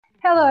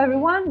Hello,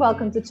 everyone.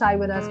 Welcome to Chai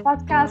with Us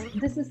podcast.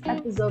 This is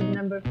episode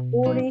number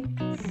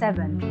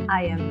 47.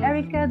 I am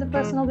Erica, the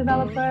personal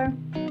developer.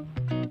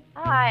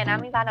 Hi, and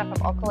I'm Ivana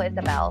from Okolo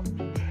Isabel.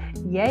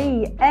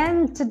 Yay!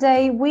 And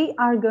today we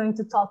are going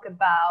to talk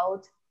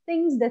about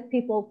things that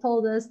people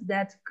told us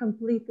that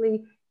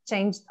completely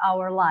changed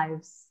our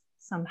lives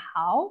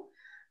somehow.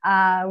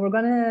 We're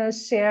going to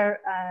share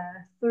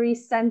 3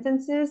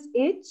 sentences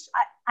each.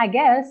 I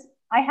guess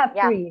I have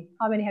three.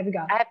 How many have you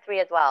got? I have 3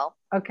 as well.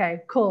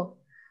 Okay, cool.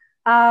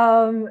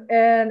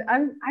 And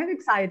I'm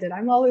excited.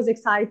 I'm always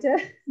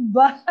excited,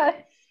 but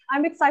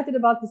I'm excited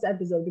about this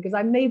episode because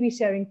I may be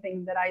sharing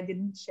things that I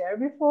didn't share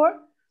before.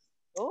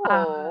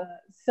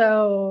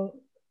 So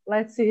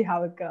let's see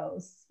how it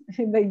goes.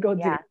 It may go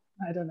deep.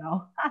 I don't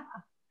know.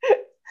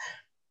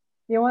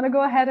 You want to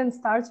go ahead and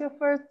start your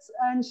first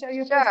and share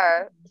your first?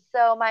 Sure.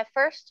 So my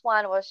first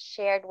one was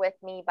shared with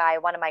me by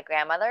one of my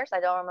grandmothers. I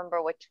don't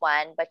remember which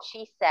one, but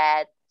she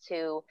said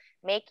to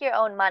make your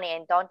own money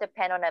and don't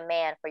depend on a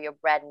man for your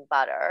bread and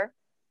butter.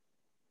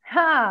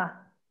 Ha!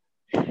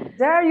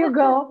 There you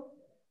go.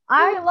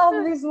 I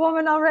love this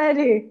woman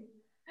already.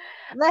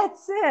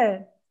 That's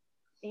it.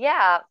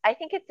 Yeah, I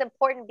think it's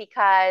important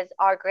because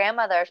our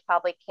grandmothers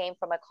probably came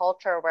from a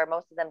culture where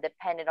most of them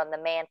depended on the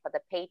man for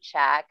the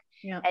paycheck.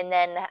 Yeah. And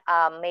then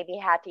maybe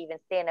had to even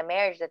stay in a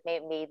marriage that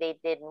maybe they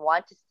didn't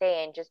want to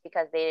stay in just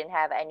because they didn't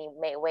have any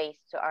ways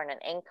to earn an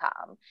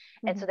income.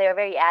 And so they were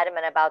very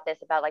adamant about this,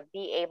 about like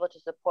be able to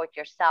support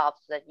yourself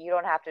so that you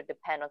don't have to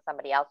depend on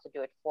somebody else to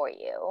do it for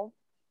you.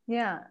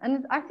 Yeah.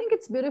 And I think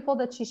it's beautiful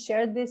that she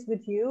shared this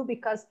with you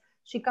because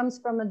she comes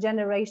from a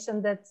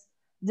generation that's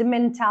the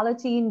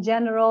mentality in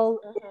general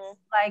is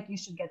like you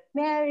should get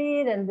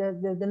married and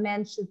the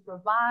man should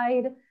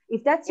provide.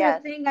 If that's your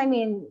thing, I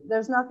mean,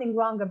 there's nothing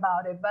wrong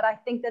about it. But I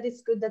think that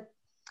it's good that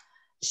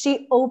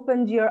she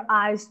opened your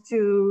eyes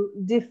to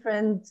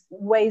different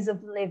ways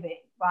of living,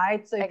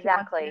 right? So if you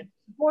want to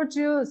support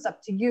you, it's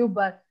up to you.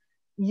 But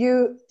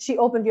she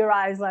opened your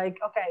eyes like,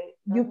 okay,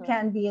 you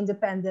can be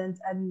independent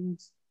and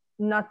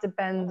not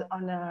depend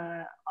on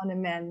a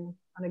man,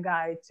 on a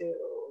guy to.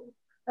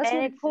 That's and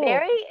really it's cool.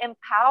 very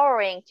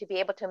empowering to be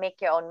able to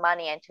make your own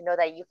money and to know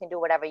that you can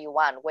do whatever you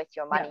want with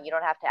your money. You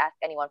don't have to ask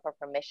anyone for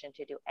permission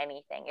to do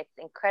anything. It's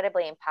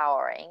incredibly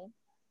empowering.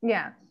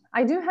 Yeah,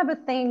 I do have a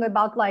thing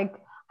about like,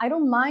 I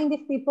don't mind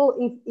if people,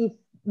 if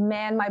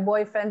man, my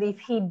boyfriend, if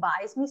he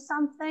buys me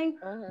something,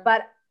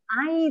 but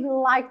I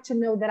like to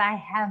know that I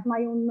have my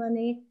own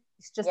money.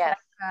 It's just like,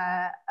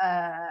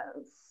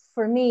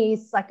 for me,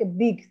 it's like a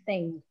big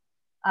thing.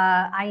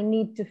 I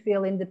need to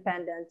feel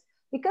independent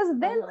because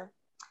then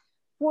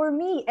for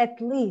me,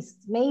 at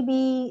least,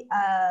 maybe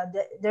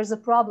there's a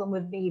problem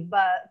with me,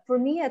 but for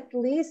me, at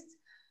least,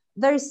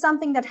 there is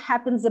something that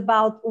happens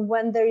about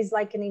when there is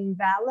like an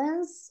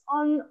imbalance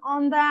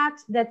on that.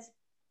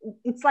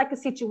 It's like a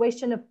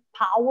situation of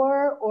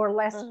power or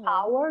less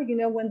power. You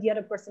know, when the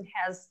other person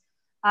has,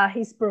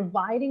 he's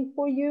providing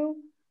for you.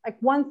 Like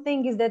one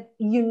thing is that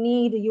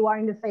you are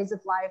in the phase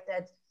of life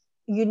that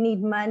you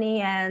need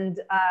money and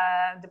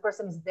the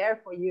person is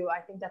there for you. I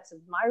think that's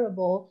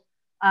admirable.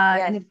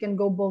 And it can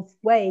go both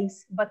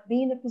ways, but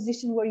be in a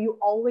position where you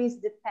always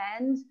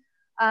depend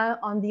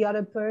on the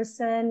other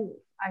person,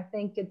 I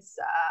think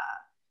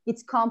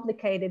it's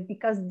complicated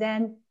because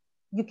then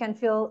you can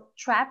feel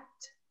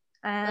trapped.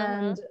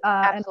 And,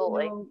 and you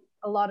know,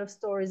 a lot of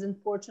stories,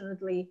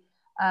 unfortunately,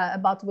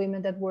 about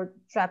women that were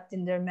trapped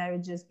in their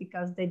marriages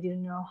because they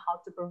didn't know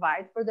how to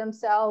provide for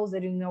themselves.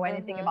 They didn't know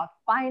anything about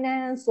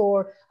finance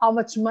or how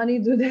much money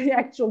do they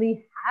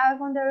actually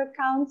have on their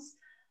accounts.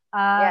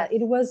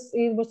 It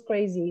was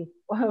crazy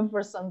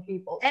for some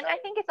people. And I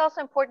think it's also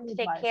important to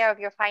take care of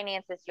your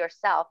finances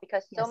yourself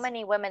because so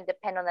many women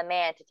depend on the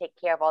man to take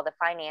care of all the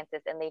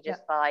finances and they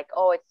just feel like,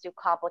 oh, it's too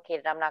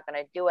complicated. I'm not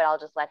going to do it. I'll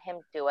just let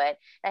him do it.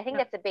 And I think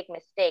that's a big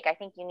mistake. I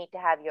think you need to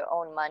have your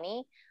own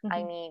money.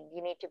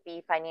 You need to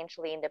be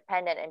financially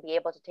independent and be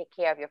able to take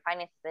care of your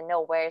finances and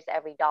know where's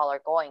every dollar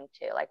going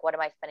to. Like, what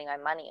am I spending my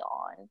money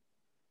on?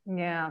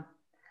 Yeah.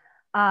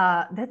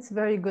 That's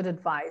very good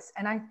advice.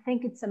 And I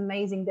think it's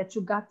amazing that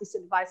you got this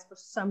advice for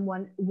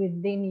someone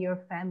within your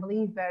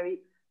family, very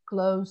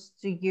close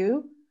to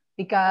you,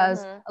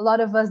 because a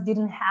lot of us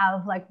didn't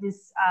have like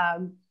this,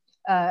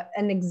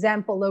 an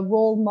example, a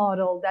role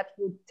model that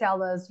would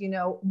tell us, you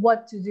know,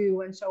 what to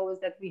do and show us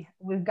that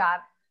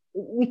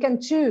we can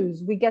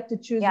choose, we get to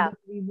choose what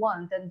we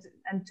want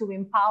and to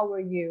empower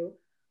you.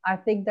 I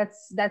think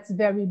that's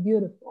very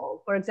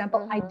beautiful. For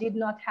example, I did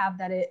not have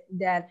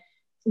that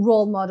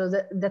role model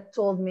that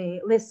told me,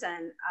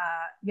 listen,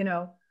 you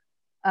know,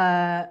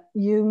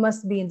 you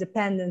must be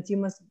independent. You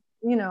must,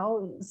 you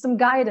know, some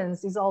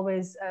guidance is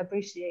always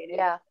appreciated.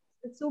 Yeah.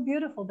 It's so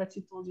beautiful that she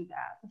told you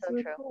that. That's so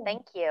really true. Cool.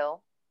 Thank you.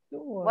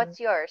 Sure. What's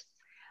yours?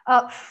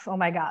 Oh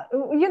my God.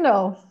 You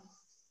know,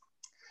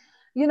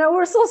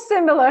 we're so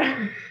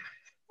similar.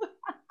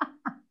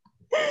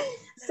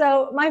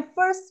 So my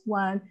first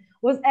one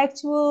was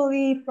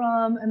actually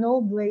from an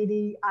old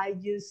lady I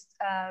used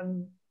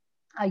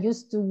I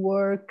used to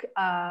work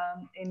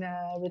in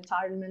a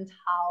retirement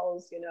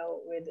house, you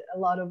know, with a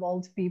lot of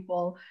old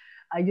people.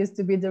 I used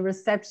to be the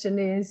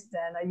receptionist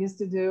and I used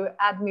to do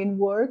admin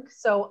work.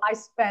 So I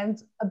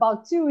spent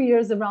about 2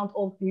 years around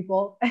old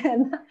people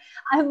and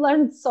I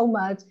learned so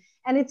much.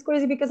 And it's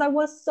crazy because I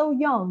was so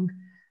young.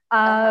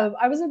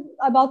 I was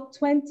about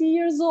 20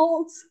 years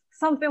old,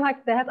 something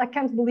like that. I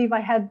can't believe I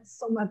had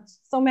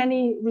so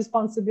many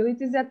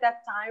responsibilities at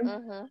that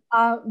time.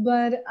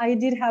 But I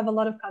did have a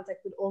lot of contact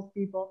with old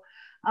people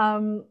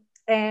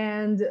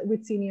and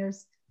with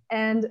seniors.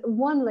 And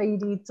one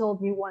lady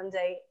told me one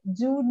day,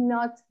 do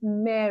not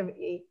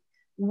marry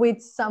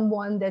with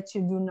someone that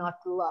you do not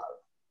love.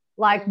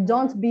 Like,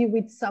 don't be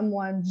with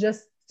someone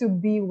just to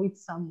be with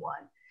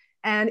someone.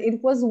 And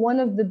it was one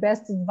of the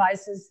best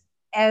advices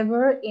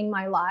ever in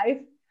my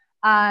life.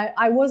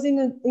 I was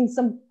in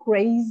some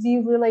crazy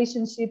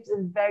relationships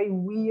and very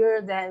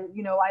weird, and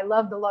you know, I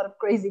loved a lot of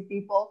crazy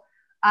people,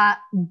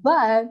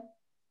 but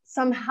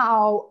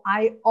somehow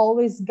I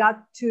always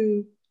got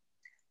to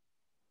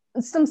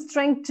some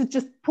strength to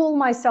just pull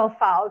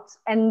myself out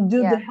and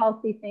do the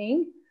healthy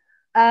thing.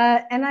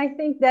 And I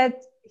think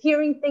that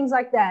hearing things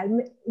like that,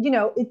 you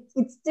know,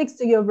 it sticks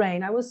to your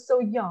brain. I was so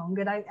young,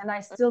 and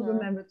I still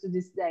remember to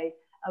this day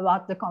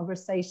about the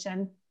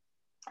conversation.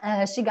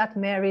 She got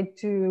married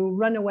to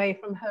run away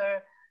from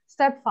her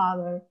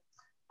stepfather,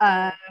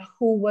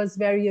 who was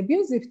very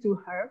abusive to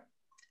her.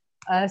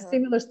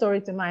 Similar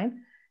story to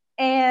mine.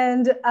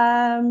 And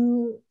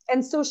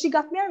so she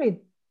got married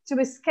to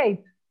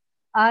escape.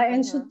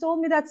 And she told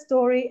me that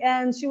story,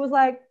 and she was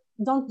like,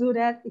 don't do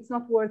that. It's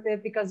not worth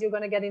it because you're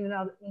going to get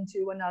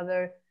into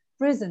another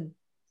prison.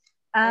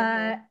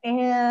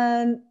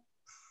 And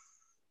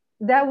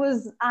that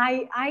was,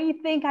 I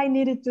think I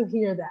needed to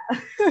hear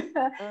that.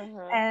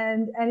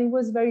 And it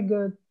was very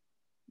good.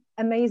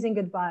 Amazing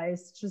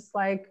advice. Just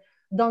like,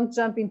 don't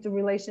jump into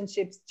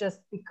relationships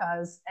just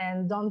because,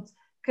 and don't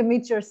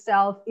commit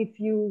yourself if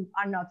you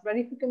are not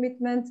ready for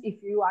commitment,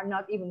 if you are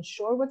not even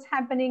sure what's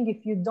happening,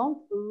 if you don't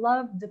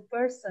love the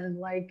person,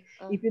 like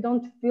if you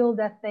don't feel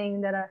that thing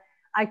that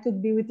I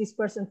could be with this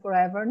person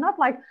forever. Not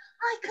like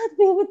I could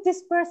be with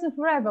this person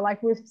forever,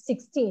 like we're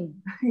 16,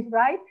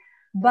 right?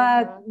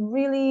 But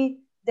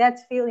really that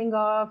feeling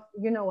of,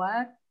 you know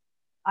what,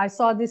 I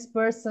saw this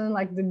person,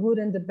 like the good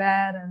and the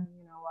bad, and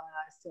you know what,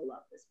 I still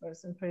love this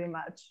person pretty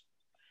much.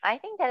 I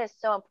think that is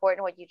so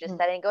important what you just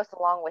said, and it goes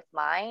along with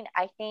mine.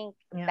 I think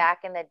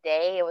back in the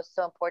day, it was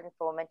so important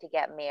for women to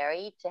get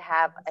married, to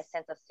have a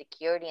sense of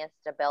security and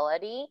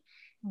stability,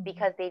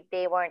 because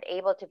they weren't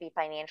able to be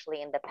financially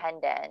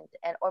independent.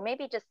 And or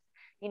maybe just,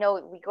 you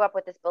know, we grew up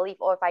with this belief,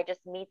 or if I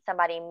just meet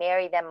somebody,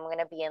 marry them, I'm going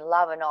to be in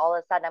love, and all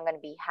of a sudden I'm going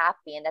to be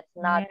happy. And that's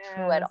not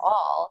true at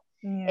all.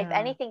 If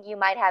anything, you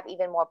might have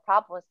even more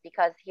problems,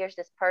 because here's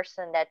this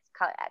person that's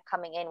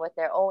coming in with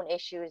their own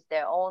issues,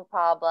 their own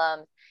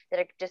problems,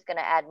 that are just going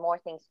to add more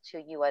things to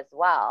you as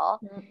well.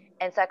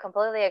 And so I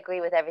completely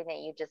agree with everything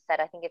that you just said.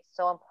 I think it's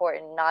so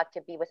important not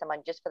to be with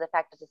someone just for the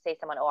fact of to say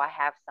someone, oh, I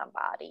have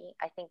somebody.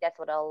 I think that's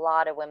what a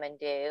lot of women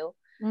do.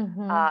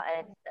 And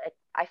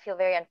I feel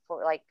very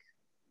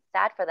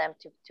sad for them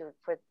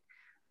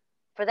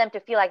for them to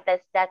feel like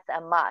that's a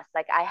must,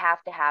 like I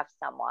have to have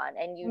someone,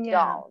 and you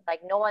don't. Like,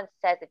 no one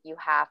says that you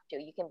have to.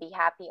 You can be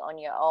happy on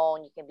your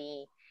own, you can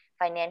be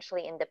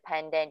financially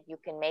independent, you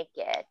can make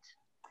it.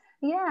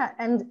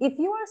 And if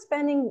you are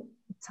spending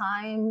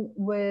time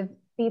with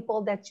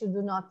people that you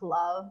do not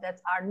love, that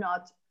are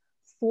not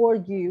for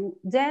you,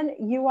 then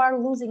you are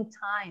losing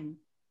time.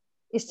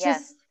 It's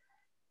just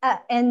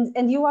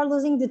and you are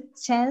losing the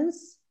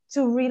chance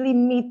to really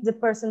meet the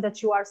person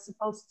that you are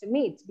supposed to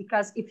meet.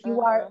 Because if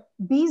you are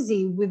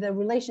busy with a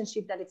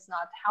relationship that it's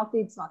not healthy,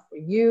 it's not for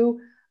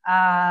you,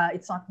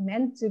 it's not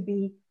meant to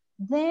be,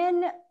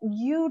 then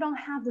you don't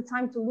have the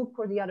time to look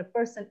for the other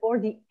person or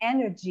the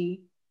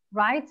energy,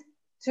 right,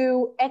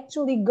 to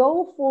actually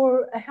go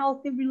for a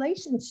healthy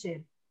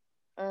relationship.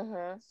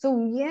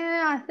 So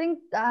I think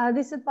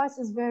this advice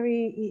is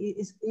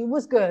it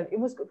was good. It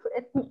was good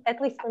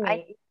at least for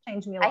me. It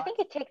changed me a lot. I think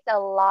it takes a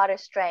lot of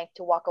strength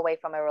to walk away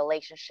from a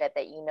relationship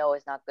that you know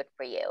is not good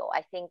for you.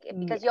 I think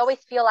because you always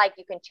feel like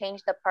you can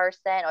change the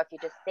person, or if you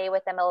just stay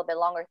with them a little bit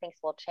longer, things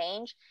will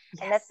change.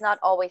 And that's not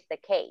always the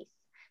case.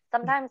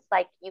 Sometimes,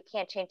 like, you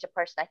can't change a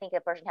person. I think the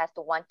person has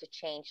to want to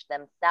change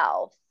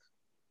themselves.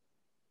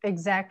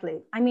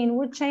 Exactly. I mean,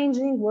 we're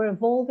changing, we're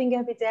evolving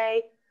every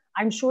day.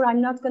 I'm sure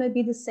I'm not going to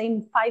be the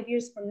same 5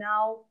 years from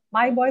now.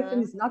 My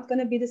boyfriend is not going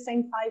to be the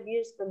same 5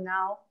 years from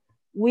now.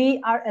 We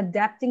are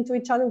adapting to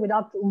each other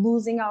without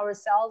losing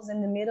ourselves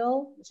in the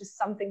middle, which is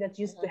something that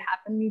used to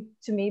happen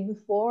to me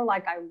before.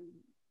 Like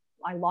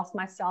I lost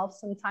myself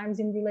sometimes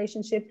in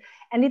relationships,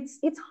 and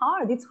it's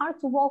hard. It's hard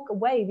to walk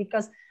away,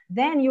 because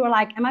then you are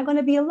like, am I going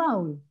to be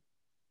alone?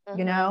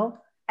 You know?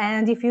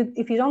 And if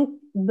you don't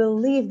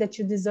believe that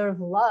you deserve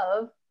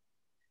love,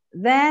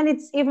 then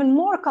it's even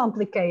more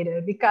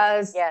complicated,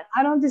 because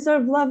I don't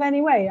deserve love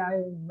anyway.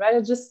 I'd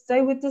rather just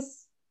stay with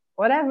this,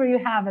 whatever you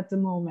have at the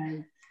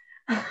moment.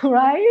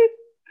 Right?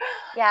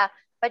 Yeah.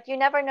 But you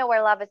never know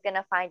where love is going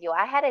to find you.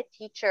 I had a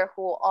teacher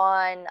who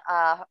on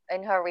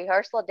in her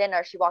rehearsal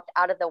dinner, she walked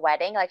out of the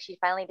wedding. Like she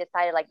finally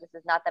decided like, this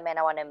is not the man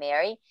I want to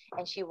marry.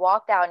 And she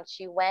walked out and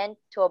she went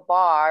to a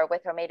bar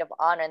with her maid of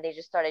honor and they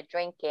just started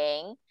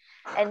drinking.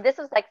 And this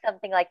was like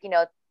something like,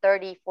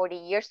 30, 40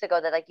 years ago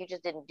that like, you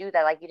just didn't do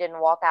that. Like you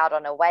didn't walk out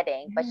on a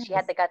wedding, but she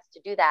had the guts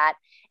to do that.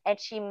 And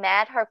she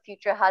met her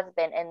future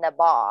husband in the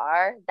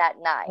bar that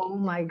night. Oh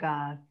my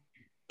God.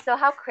 So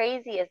how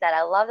crazy is that?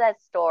 I love that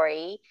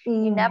story.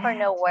 You never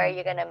know where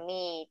you're going to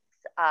meet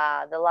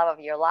the love of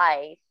your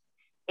life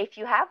if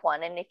you have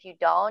one. And if you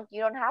don't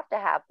have to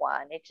have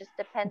one. It just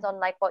depends on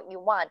like what you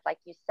want. Like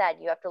you said,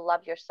 you have to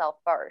love yourself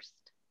first.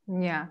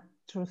 Yeah,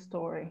 true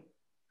story.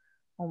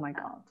 Oh my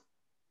God.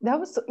 That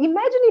was so,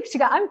 imagine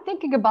if I'm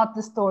thinking about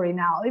the story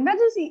now.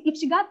 Imagine if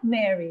she got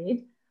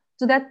married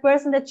to that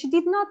person that she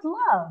did not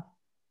love.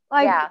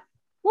 Like, yeah.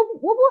 What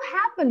will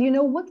happen?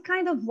 What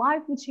kind of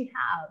life would she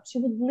have? She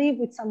would live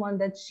with someone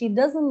that she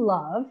doesn't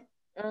love.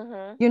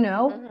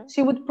 Mm-hmm.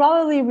 She would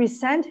probably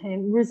resent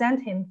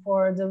him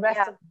for the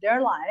rest of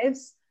their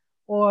lives,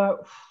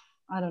 or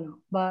I don't know.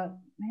 But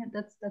man,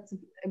 that's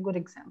a good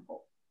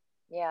example.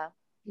 Yeah.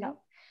 Yeah.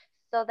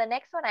 So the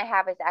next one I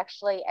have is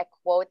actually a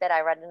quote that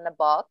I read in the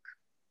book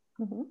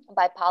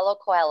by Paulo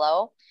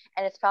Coelho,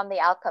 and it's from The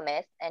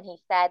Alchemist. And he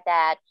said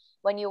that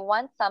when you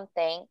want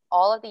something,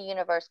 all of the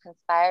universe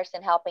conspires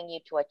in helping you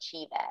to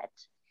achieve it.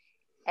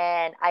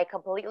 And I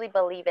completely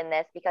believe in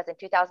this because in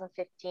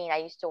 2015, I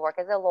used to work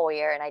as a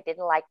lawyer and I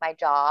didn't like my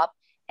job.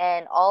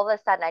 And all of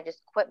a sudden, I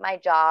just quit my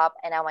job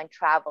and I went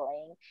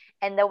traveling.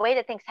 And the way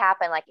that things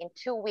happened, like in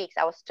 2 weeks,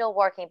 I was still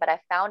working, but I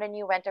found a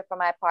new renter for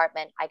my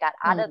apartment. I got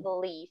out of the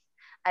lease.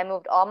 I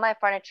moved all my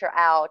furniture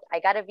out. I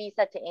got a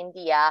visa to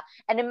India.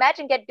 And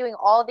imagine doing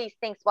all these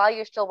things while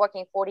you're still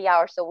working 40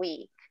 hours a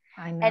week.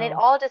 I know. And it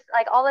all just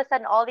like all of a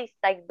sudden all these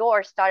like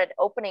doors started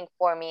opening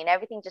for me and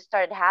everything just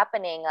started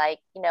happening. Like,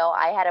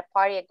 I had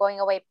a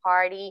going away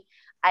party.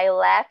 I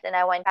left and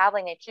I went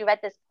traveling. And she read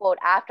this quote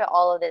after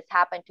all of this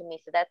happened to me.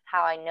 So that's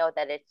how I know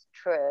that it's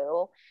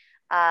true.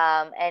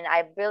 And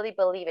I really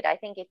believe it. I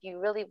think if you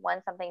really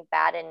want something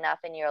bad enough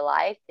in your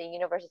life, the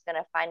universe is going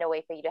to find a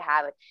way for you to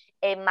have it.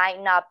 It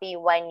might not be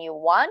when you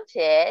want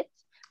it,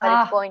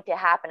 but it's going to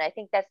happen. I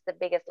think that's the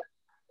biggest lesson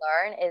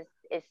to learn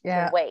is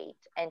to wait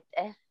and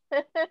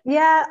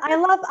yeah, I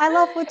love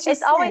what you said.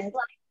 It's always like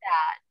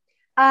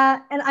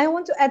that. And I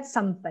want to add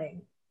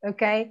something,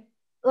 okay?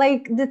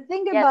 Like the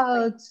thing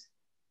about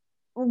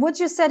what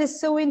you said is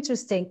so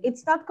interesting.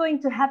 It's not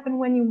going to happen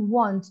when you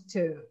want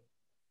to.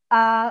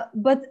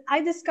 But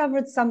I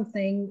discovered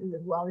something,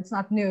 well, it's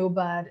not new,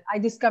 but I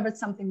discovered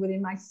something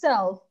within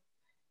myself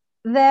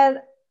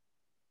that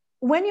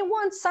when you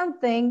want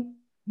something,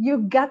 you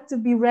got to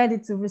be ready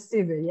to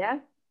receive it, yeah?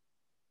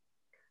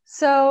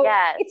 So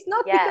it's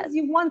not because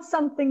you want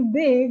something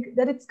big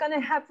that it's going to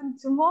happen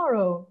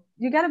tomorrow.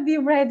 You got to be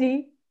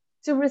ready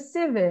to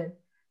receive it.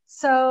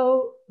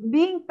 So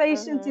being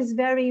patient is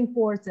very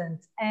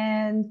important.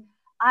 And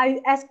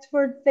I asked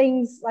for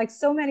things like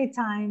so many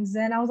times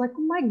and I was like,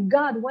 oh my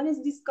God, when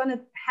is this going to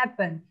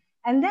happen?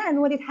 And then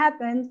when it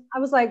happened, I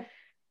was like,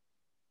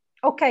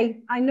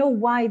 okay, I know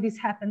why this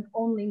happened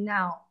only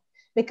now.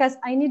 Because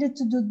I needed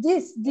to do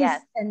this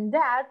and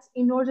that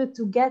in order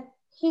to get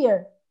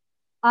here.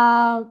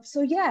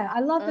 So I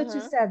love that you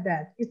said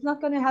that. It's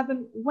not going to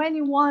happen when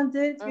you want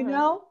it,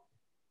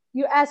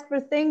 you ask for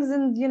things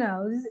and,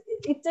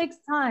 it takes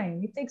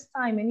time. It takes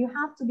time and you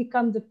have to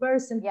become the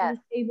person who is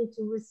able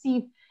to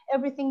receive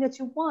everything that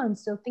you want.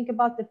 So think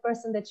about the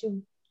person that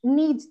you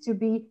need to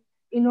be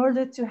in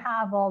order to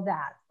have all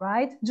that,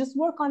 right? Just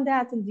work on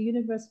that and the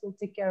universe will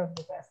take care of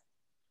the rest.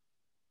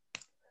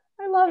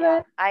 I love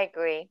it. I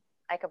agree.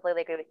 I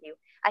completely agree with you.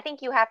 I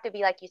think you have to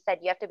be, like you said,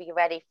 you have to be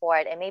ready for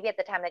it. And maybe at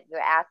the time that you're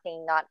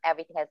asking, not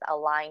everything has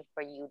aligned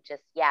for you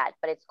just yet,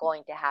 but it's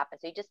going to happen.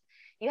 So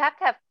you have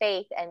to have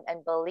faith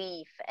and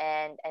belief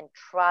and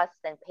trust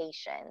and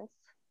patience.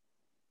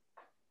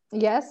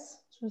 Yes,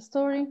 true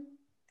story.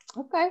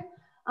 Okay.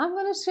 I'm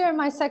going to share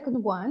my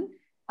second one,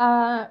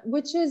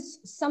 which is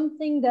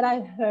something that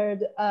I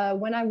heard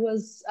when I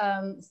was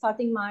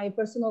starting my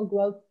personal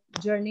growth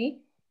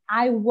journey.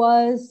 I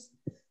was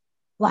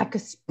like a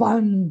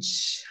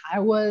sponge. I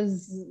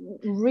was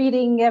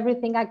reading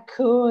everything I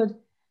could,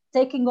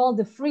 taking all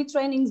the free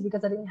trainings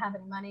because I didn't have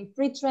any money,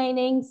 free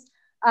trainings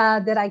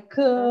that I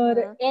could,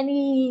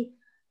 anything.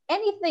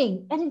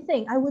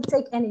 I would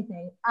take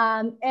anything.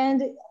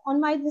 And on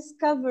my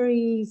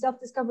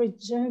self-discovery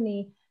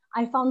journey,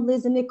 I found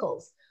Lisa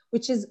Nichols,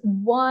 which is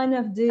one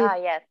of the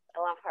yes, I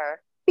love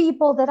her.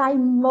 People that I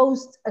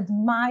most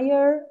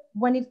admire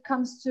when it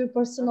comes to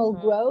personal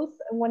growth,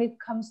 when it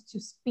comes to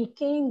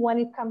speaking, when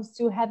it comes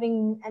to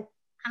having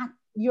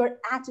your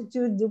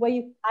attitude, the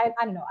way I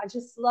don't know, I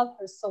just love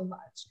her so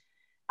much.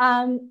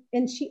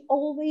 And she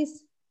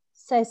always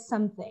says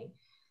something.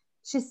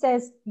 She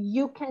says,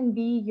 you can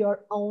be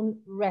your own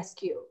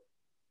rescue.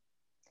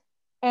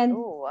 And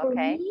for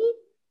me,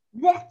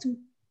 that,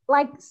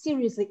 like,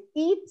 seriously,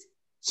 it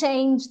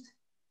changed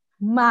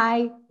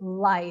my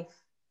life.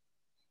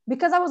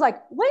 because I was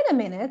like, wait a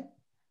minute,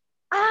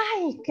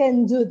 I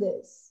can do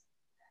this.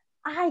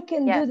 I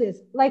can do this.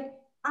 Like,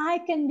 I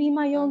can be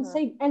my own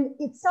safe. And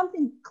it's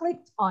something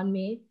clicked on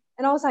me.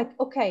 And I was like,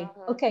 okay,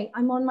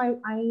 I'm on my,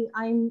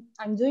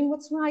 I'm doing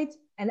what's right.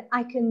 And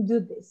I can do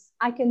this.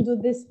 I can do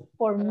this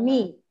for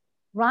me.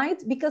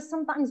 Right? Because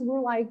sometimes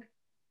we're like,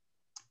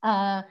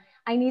 I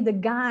need a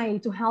guy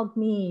to help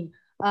me.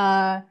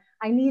 I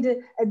need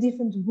a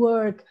different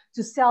work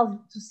to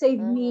save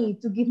me,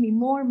 to give me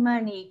more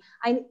money.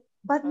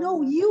 But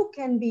no, you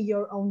can be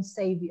your own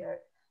savior.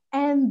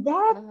 And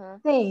that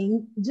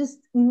thing just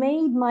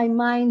made my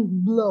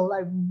mind blow,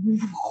 like,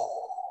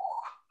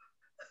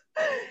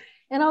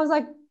 and I was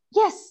like,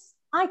 yes,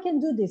 I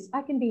can do this.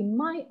 I can be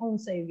my own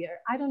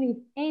savior. I don't need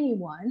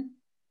anyone.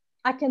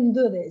 I can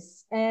do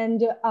this.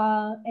 And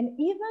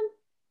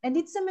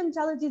it's a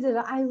mentality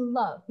that I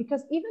love,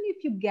 because even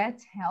if you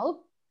get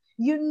help,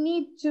 you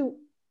need to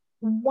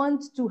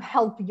want to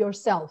help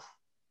yourself,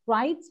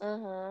 right?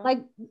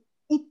 Like,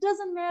 it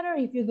doesn't matter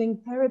if you're doing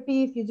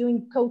therapy, if you're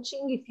doing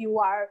coaching, if you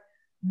are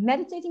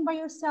meditating by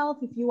yourself,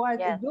 if you are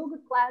at a yoga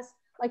class,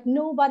 like,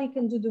 nobody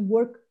can do the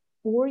work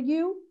for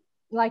you.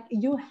 Like,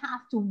 you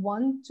have to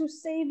want to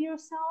save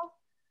yourself.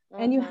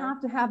 And you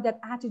have to have that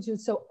attitude.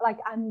 So, like,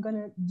 I'm going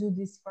to do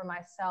this for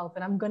myself,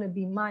 and I'm going to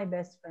be my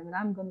best friend, and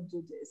I'm going to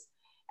do this.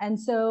 And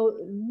so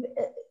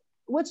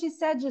what she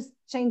said just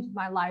changed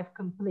my life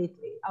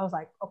completely. I was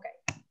like,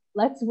 okay,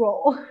 let's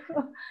roll.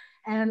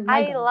 And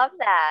I love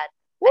that.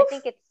 Oof. I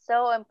think it's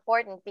so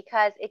important,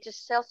 because it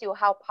just shows you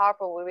how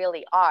powerful we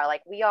really are.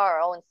 Like, we are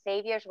our own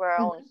saviors. We're our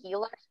own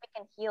healers. We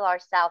can heal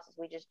ourselves if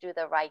we just do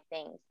the right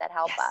things that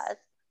help us.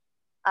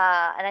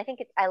 And I think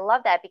I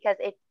love that, because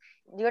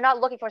you're not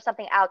looking for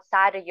something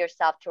outside of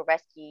yourself to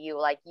rescue you.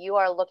 Like, you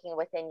are looking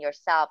within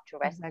yourself to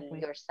rescue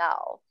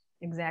yourself.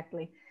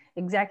 Exactly.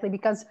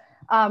 Because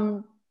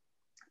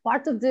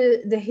part of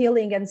the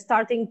healing and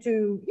starting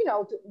to,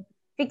 to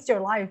fix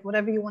your life,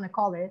 whatever you want to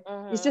call it,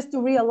 is just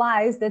to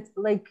realize that,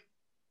 like,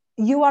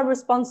 you are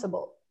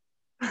responsible.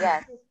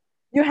 Yes.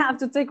 You have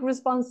to take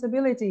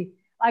responsibility.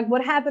 Like,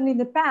 what happened in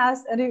the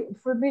past, and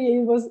for me,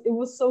 it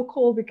was so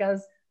cool,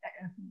 because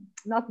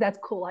not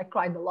that cool. I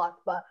cried a lot,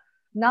 but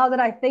now that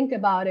I think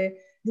about it,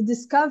 the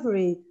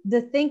discovery,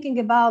 the thinking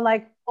about,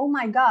 like, oh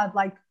my God,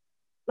 like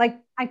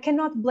I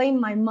cannot blame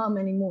my mom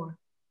anymore.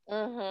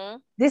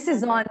 This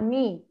is on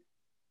me.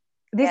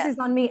 This is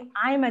on me.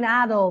 I'm an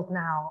adult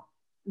now.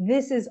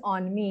 This is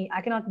on me.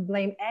 I cannot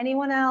blame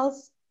anyone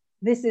else.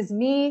 This is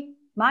me,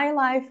 my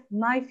life,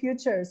 my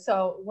future.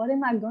 So what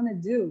am I going to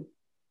do?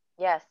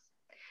 Yes.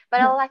 But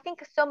I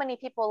think so many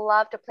people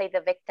love to play the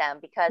victim,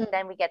 because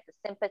then we get the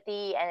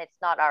sympathy, and it's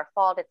not our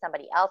fault. It's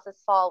somebody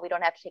else's fault. We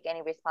don't have to take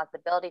any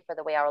responsibility for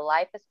the way our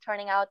life is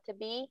turning out to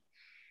be.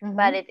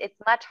 But it's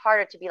much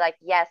harder to be like,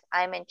 yes,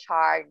 I'm in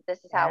charge.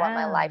 This is how I want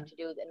my life to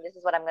do. And this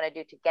is what I'm going to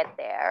do to get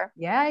there.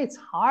 Yeah, it's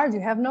hard.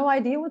 You have no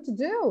idea what to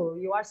do.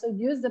 You are so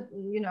used to,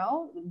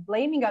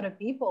 blaming other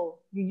people.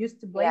 You used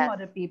to blame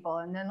other people.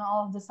 And then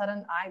all of a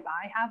sudden,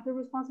 I have the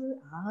responsibility.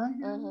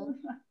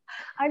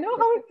 I know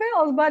how it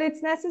feels, but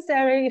it's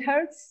necessary. It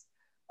hurts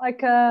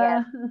like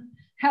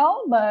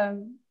hell, but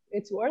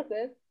it's worth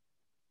it.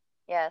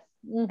 Yes,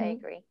 I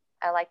agree.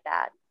 I like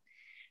that.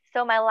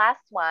 So my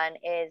last one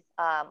is,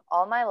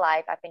 all my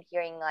life I've been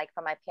hearing, like,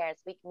 from my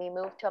parents, we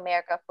moved to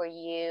America for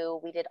you.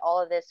 We did all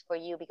of this for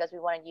you because we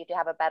wanted you to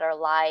have a better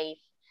life.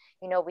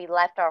 We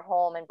left our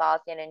home in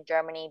Bosnia and in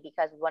Germany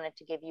because we wanted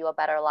to give you a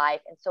better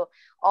life. And so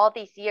all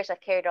these years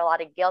I've carried a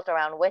lot of guilt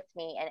around with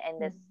me,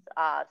 and this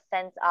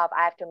sense of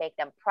I have to make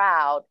them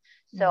proud.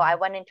 So I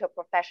went into a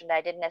profession that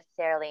I didn't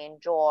necessarily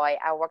enjoy.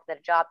 I worked at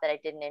a job that I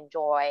didn't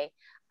enjoy.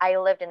 I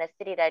lived in a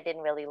city that I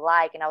didn't really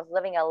like, and I was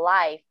living a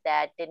life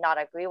that did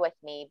not agree with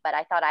me, but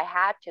I thought I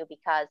had to,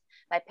 because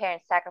my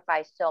parents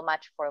sacrificed so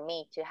much for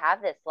me to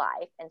have this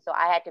life. And so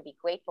I had to be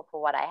grateful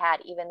for what I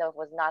had, even though it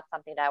was not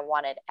something that I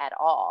wanted at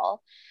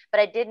all.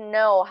 But I didn't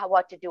know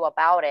what to do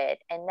about it.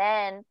 And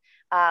then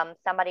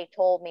somebody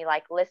told me,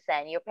 like,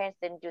 listen, your parents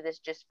didn't do this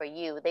just for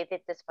you. They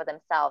did this for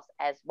themselves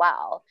as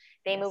well.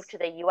 They moved to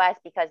the US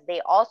because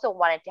they also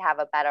wanted to have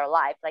a better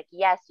life. Like,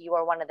 yes, you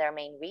are one of their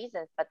main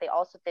reasons, but they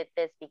also did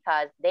this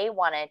because they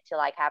wanted to,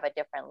 like, have a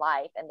different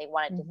life, and they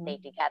wanted to stay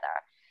together.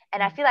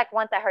 And I feel like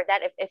once I heard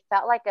that, it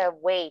felt like a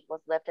weight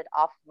was lifted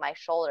off of my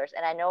shoulders,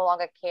 and I no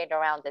longer carried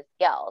around this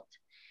guilt.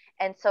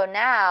 And so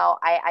now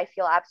I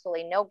feel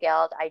absolutely no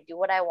guilt. I do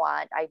what I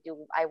want.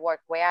 I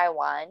work where I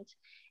want.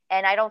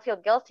 And I don't feel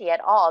guilty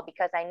at all,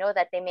 because I know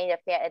that they made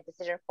a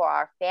decision for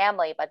our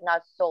family, but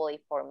not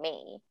solely for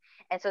me.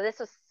 And so this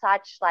was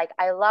such, like,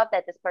 I love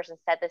that this person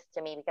said this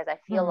to me, because I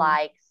feel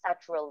like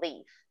such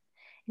relief.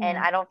 And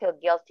I don't feel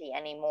guilty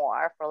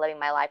anymore for living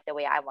my life the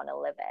way I want to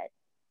live it.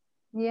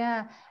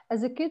 Yeah.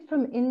 As a kid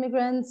from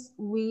immigrants,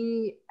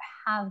 we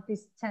have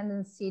this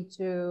tendency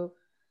to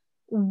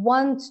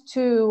want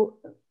to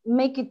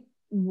make it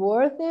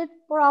worth it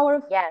for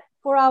our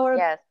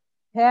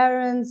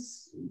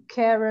parents,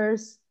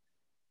 carers,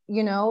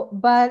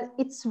 but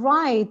it's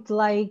right.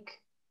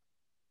 Like,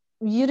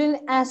 you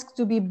didn't ask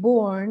to be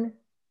born,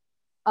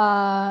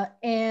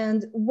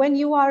 And when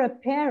you are a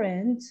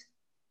parent,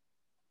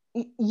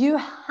 you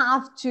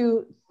have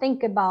to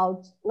think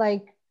about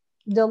like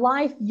the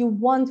life you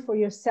want for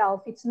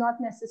yourself. It's not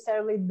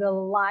necessarily the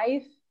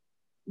life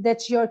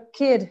that your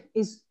kid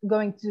is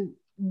going to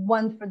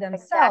want for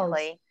themselves.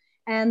 Exactly.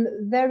 And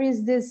there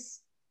is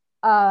this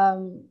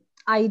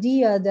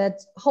idea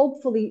that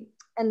hopefully,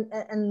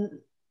 and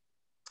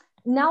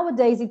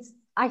nowadays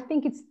I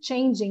think it's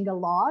changing a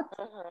lot.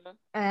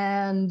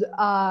 And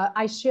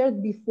I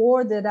shared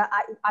before that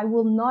I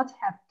will not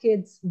have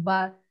kids,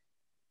 but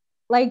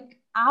like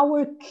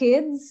our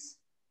kids,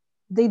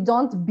 they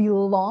don't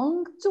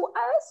belong to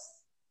us.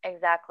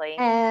 Exactly.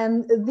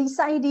 And this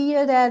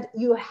idea that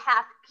you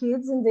have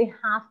kids and they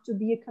have to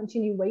be a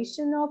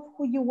continuation of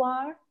who you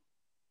are,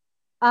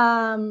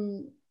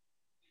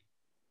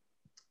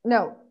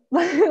 no.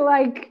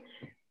 Like,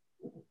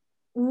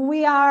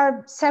 we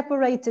are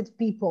separated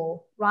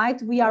people,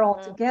 right? We are all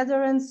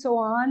together and so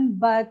on,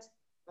 but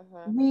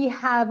we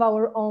have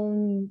our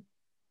own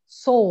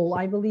soul.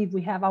 I believe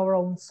we have our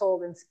own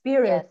soul and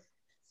spirit. Yes.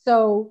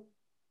 So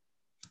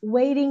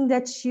waiting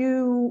that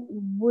you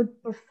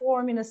would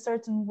perform in a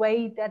certain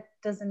way that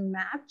doesn't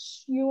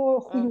match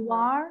who you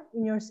are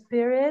in your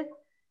spirit.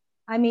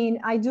 I mean,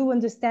 I do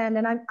understand,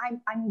 and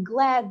I'm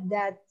glad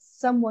that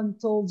someone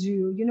told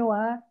you, you know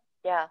what?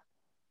 Yeah.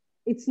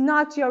 It's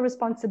not your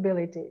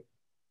responsibility,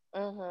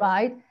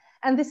 right?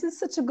 And this is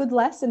such a good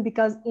lesson,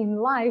 because in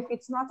life,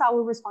 it's not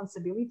our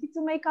responsibility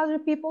to make other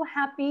people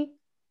happy.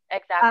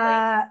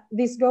 Exactly.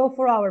 This go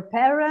for our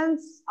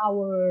parents,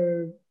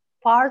 our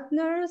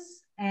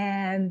partners,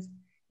 and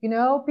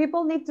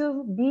people need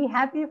to be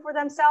happy for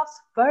themselves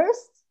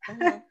first,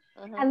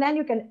 and then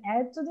you can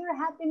add to their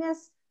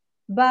happiness.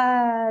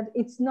 But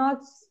it's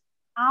not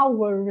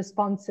our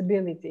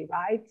responsibility,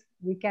 right?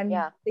 We can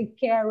take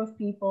care of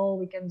people,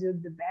 we can do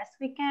the best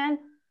we can,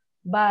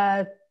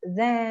 but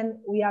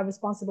then we are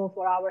responsible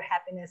for our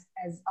happiness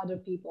as other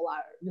people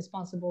are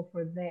responsible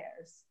for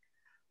theirs.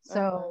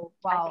 So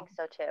wow, I think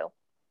so too.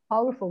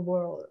 Powerful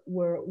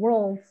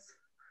words.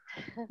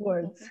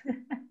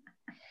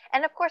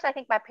 And of course, I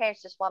think my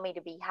parents just want me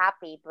to be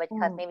happy,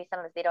 because maybe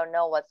sometimes they don't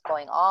know what's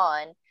going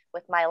on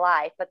with my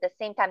life. But at the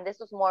same time, this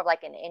was more of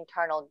like an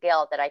internal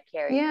guilt that I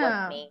carried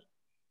with me.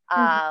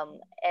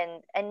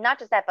 And not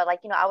just that, but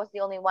like, I was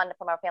the only one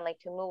from our family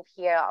to move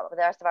here. The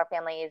rest of our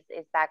family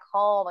is back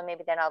home, and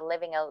maybe they're not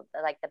living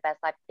like the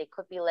best life they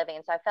could be living.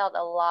 And so I felt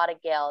a lot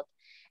of guilt.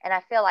 And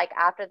I feel like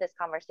after this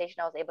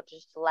conversation, I was able to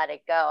just let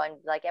it go,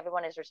 and like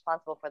everyone is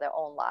responsible for their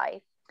own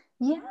life.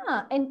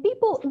 Yeah. And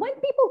when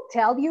people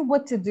tell you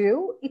what to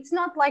do, it's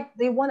not like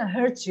they want to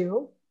hurt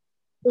you,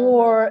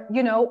 or,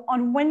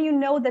 on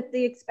when that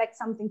they expect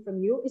something from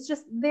you. It's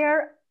just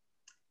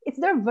it's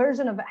their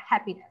version of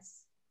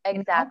happiness.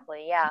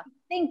 Exactly. Yeah. I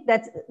think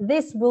that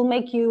this will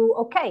make you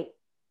okay.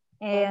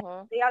 And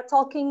they are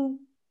talking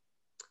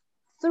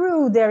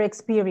through their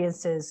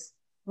experiences,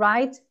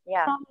 right?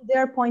 Yeah. From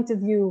their point of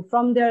view,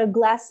 from their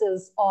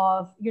glasses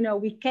of,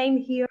 we came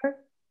here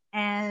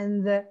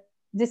and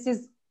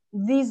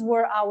these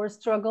were our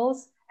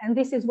struggles, and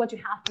this is what you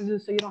have to do,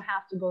 so you don't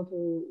have to go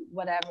through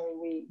whatever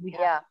we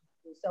have to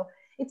do. So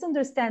it's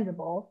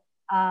understandable,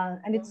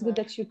 and it's good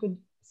that you could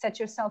set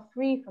yourself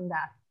free from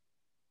that.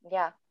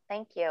 Yeah.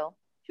 Thank you.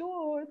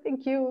 Sure.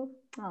 Thank you.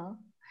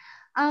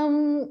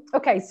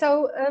 Okay.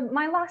 So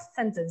my last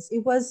sentence,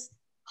 it was,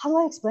 how do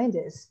I explain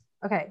this?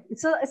 Okay.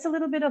 It's a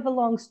little bit of a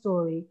long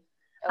story,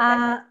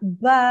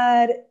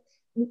 but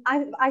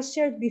I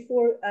shared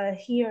before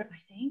here, I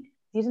think,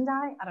 didn't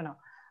I? I don't know.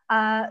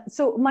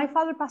 So my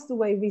father passed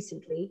away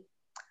recently,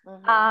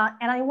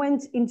 and I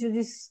went into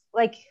this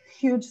like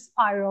huge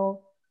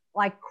spiral,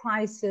 like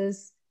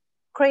crisis,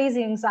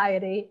 crazy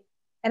anxiety.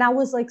 And I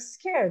was like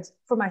scared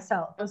for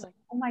myself. I was like,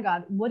 oh my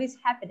God, what is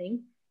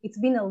happening? It's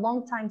been a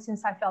long time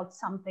since I felt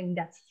something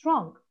that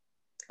strong.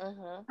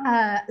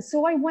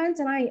 So I went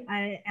and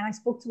I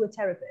spoke to a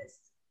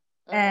therapist.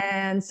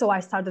 And so I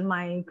started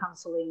my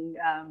counseling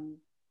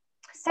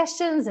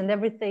sessions and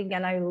everything.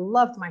 And I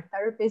loved my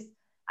therapist.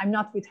 I'm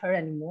not with her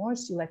anymore.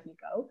 She let me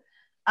go.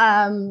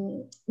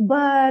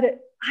 But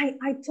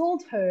I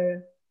told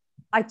her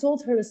a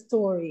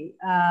story.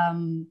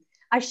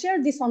 I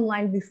shared this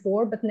online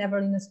before, but never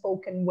in a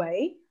spoken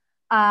way.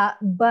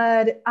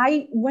 But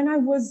when I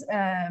was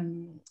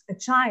a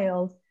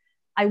child,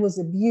 I was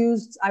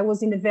abused. I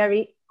was in a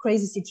very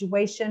crazy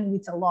situation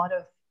with a lot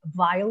of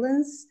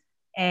violence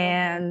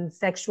and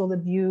sexual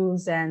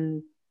abuse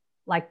and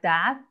like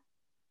that.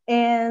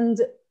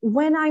 And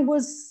when I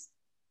was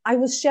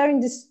sharing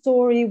this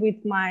story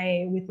with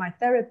my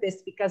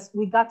therapist, because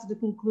we got to the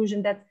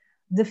conclusion that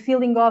the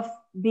feeling of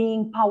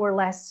being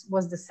powerless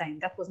was the same.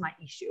 That was my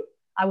issue.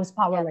 I was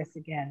powerless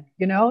again,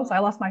 So I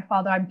lost my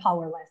father. I'm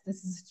powerless.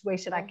 This is a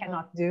situation I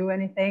cannot do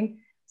anything.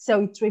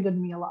 So it triggered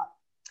me a lot.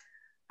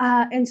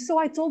 And so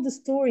I told the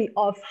story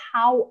of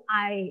how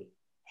I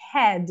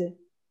had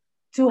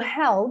to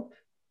help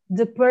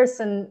the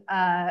person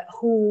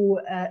who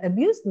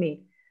abused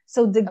me.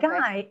 So the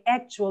guy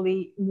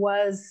actually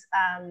was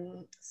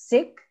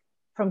sick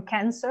from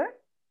cancer,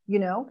 you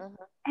know,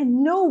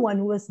 and no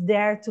one was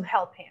there to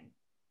help him.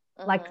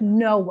 Like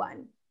no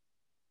one,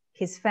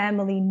 his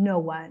family, no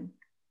one.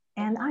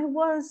 And I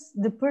was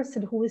the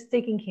person who was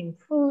taking him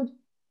food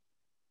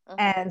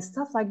and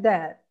stuff like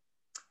that.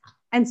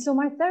 And so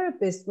my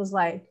therapist was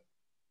like,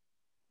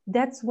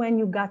 that's when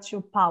you got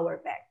your power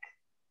back.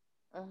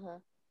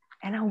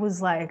 And I was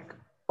like,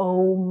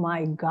 oh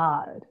my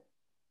God,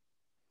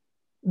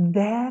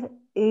 that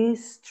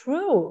is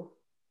true.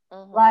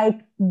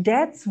 Like,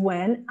 that's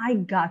when I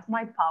got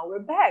my power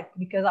back,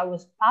 because I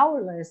was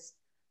powerless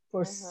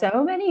for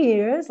so many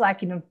years,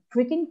 like in a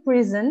freaking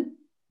prison,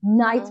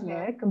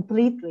 nightmare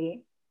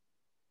completely.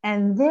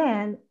 And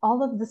then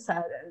all of a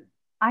sudden,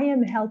 I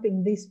am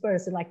helping this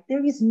person. Like,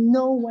 there is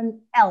no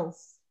one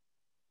else.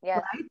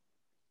 Yes. Right?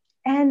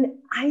 And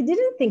I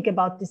didn't think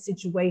about this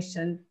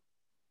situation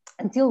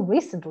until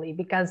recently,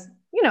 because,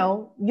 you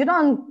know,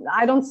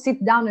 I don't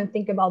sit down and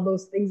think about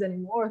those things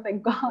anymore,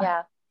 thank God.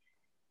 Yeah.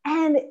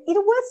 And it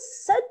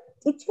was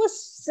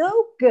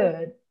so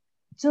good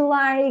to,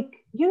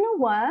 like, you know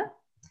what?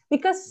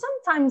 Because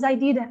sometimes I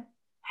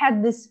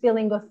had this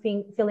feeling of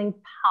feeling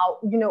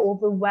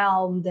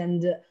overwhelmed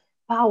and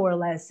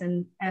powerless,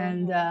 and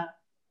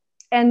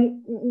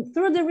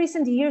through the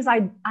recent years,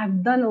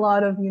 I've done a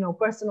lot of,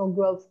 personal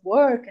growth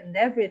work and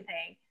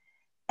everything.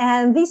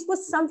 And this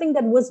was something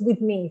that was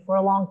with me for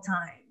a long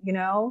time,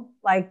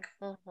 like,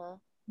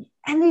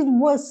 and it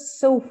was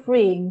so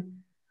freeing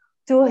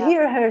to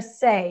hear her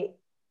say,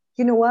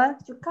 you know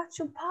what, you got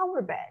your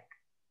power back.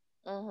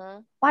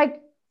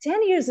 Like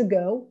 10 years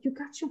ago, you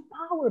got your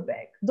power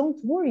back.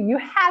 Don't worry, you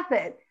have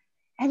it.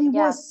 And it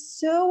was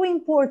so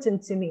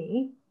important to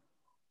me.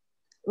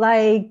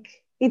 Like,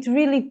 it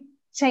really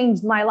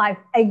changed my life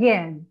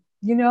again.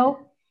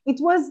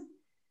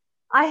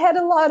 I had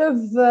a lot of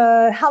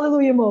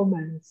hallelujah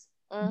moments.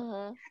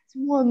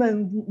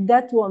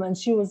 That woman,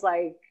 she was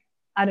like,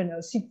 I don't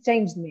know, she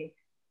changed me.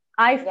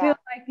 I feel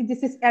like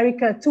this is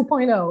Erica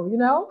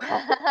 2.0,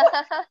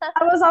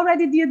 I was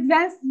already the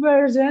advanced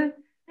version.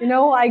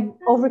 I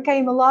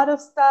overcame a lot of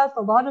stuff,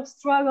 a lot of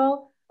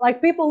struggle.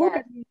 Like, people look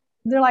at me,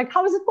 they're like,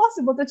 how is it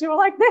possible that you're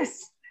like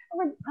this? I'm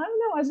like, I don't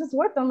know, I just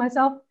worked on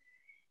myself.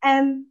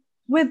 And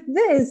with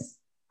this,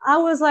 I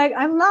was like,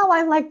 I'm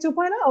like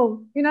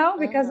 2.0,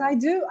 because I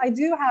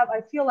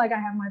feel like I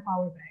have my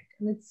power back.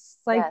 And it's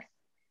like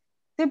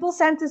simple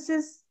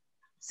sentences,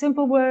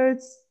 simple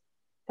words.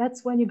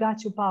 That's when you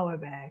got your power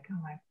back.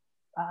 I'm like,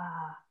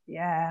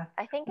 yeah.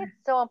 I think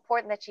it's so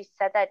important that she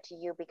said that to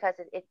you, because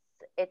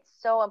it's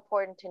so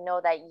important to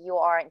know that you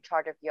are in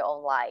charge of your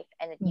own life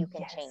and that you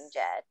can change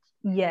it.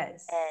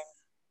 Yes. And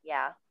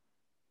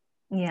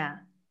yeah.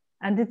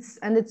 And it's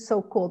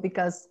so cool,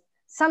 because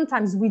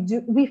sometimes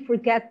we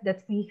forget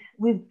that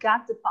we've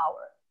got the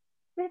power.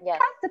 We've got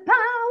the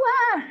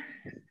power.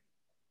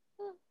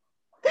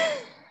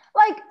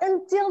 Like,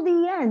 until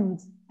the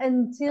end,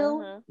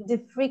 until the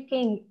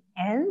freaking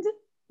end,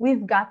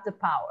 we've got the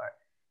power.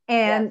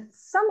 And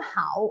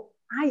somehow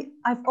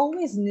I've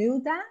always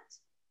knew that,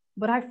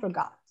 but I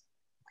forgot.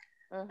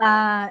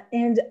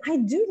 And I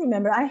do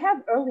remember, I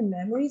have early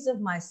memories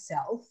of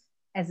myself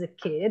as a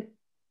kid,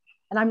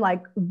 and I'm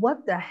like,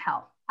 what the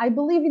hell? I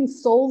believe in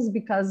souls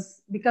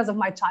because of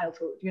my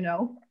childhood,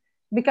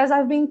 because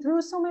I've been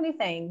through so many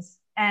things,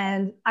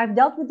 and I've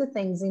dealt with the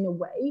things in a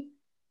way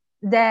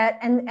that,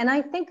 and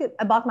I think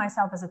about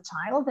myself as a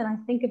child, and I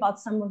think about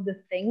some of the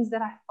things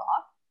that I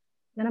thought,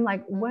 and I'm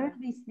like, where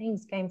these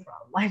things came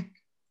from? Like,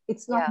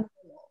 it's not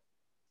normal.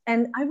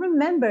 And I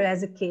remember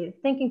as a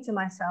kid thinking to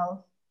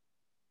myself,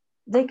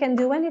 they can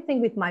do anything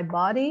with my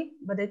body,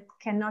 but it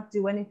cannot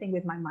do anything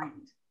with my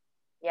mind.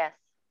 Yes.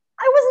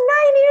 I was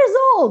 9 years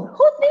old.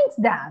 Who thinks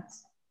that?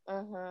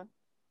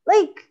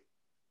 Like,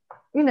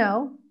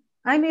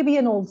 I may be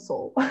an old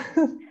soul.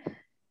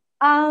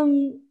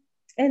 And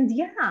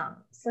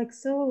it's like,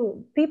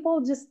 so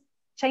people just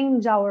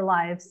change our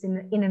lives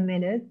in a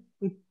minute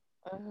with,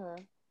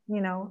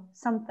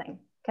 something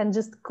can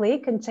just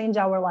click and change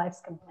our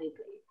lives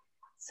completely.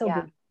 So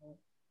beautiful.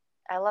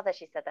 I love that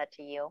she said that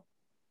to you.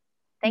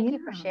 Thank you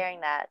for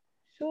sharing that.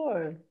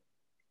 Sure.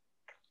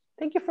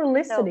 Thank you for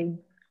listening.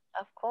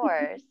 So, of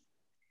course.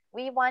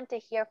 We want to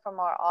hear from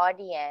our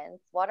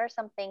audience. What are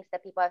some things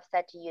that people have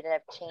said to you that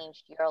have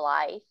changed your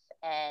life?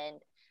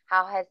 And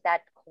how has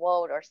that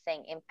quote or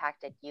saying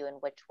impacted you, in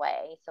which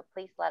way? So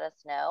please let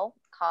us know.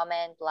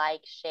 Comment,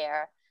 like,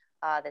 share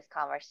this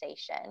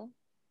conversation.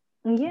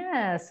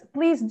 Yes,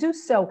 please do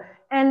so.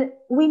 And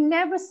we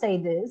never say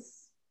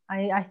this.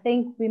 I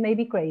think we may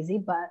be crazy,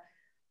 but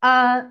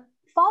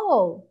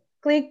follow.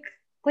 Click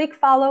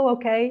follow,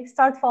 okay?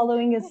 Start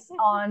following us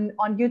on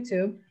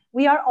YouTube.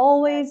 We are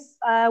always,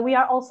 we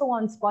are also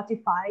on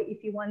Spotify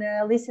if you want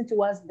to listen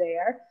to us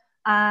there.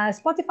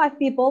 Spotify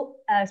people,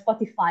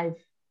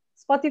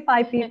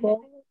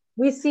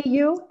 we see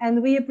you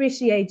and we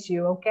appreciate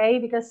you, okay?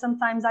 Because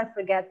sometimes I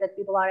forget that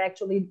people are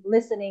actually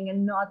listening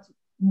and not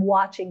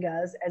watching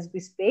us as we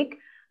speak.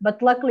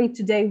 But luckily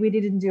today we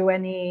didn't do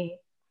any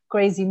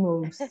crazy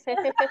moves.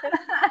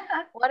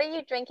 What are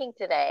you drinking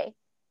today?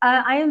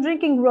 I am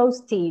drinking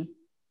rose tea.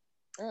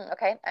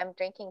 Okay, I'm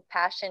drinking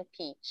Passion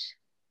Peach.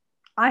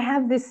 I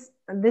have this.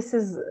 This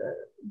is.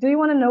 Do you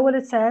want to know what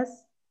it says?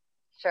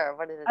 Sure.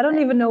 What does it I don't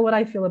say? even know what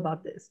I feel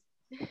about this.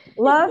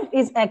 Love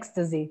is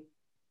ecstasy.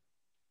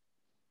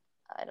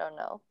 I don't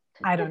know.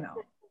 I don't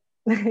know.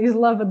 Is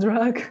love a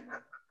drug?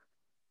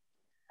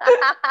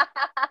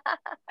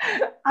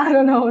 I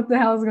don't know what the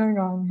hell's going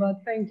on,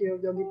 but thank you,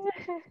 Yogi.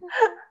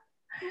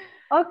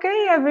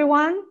 Okay,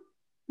 everyone.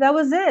 That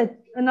was it.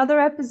 Another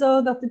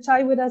episode of the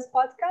Chai With Us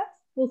podcast.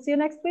 We'll see you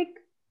next week.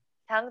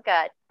 Sounds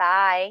good.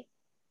 Bye.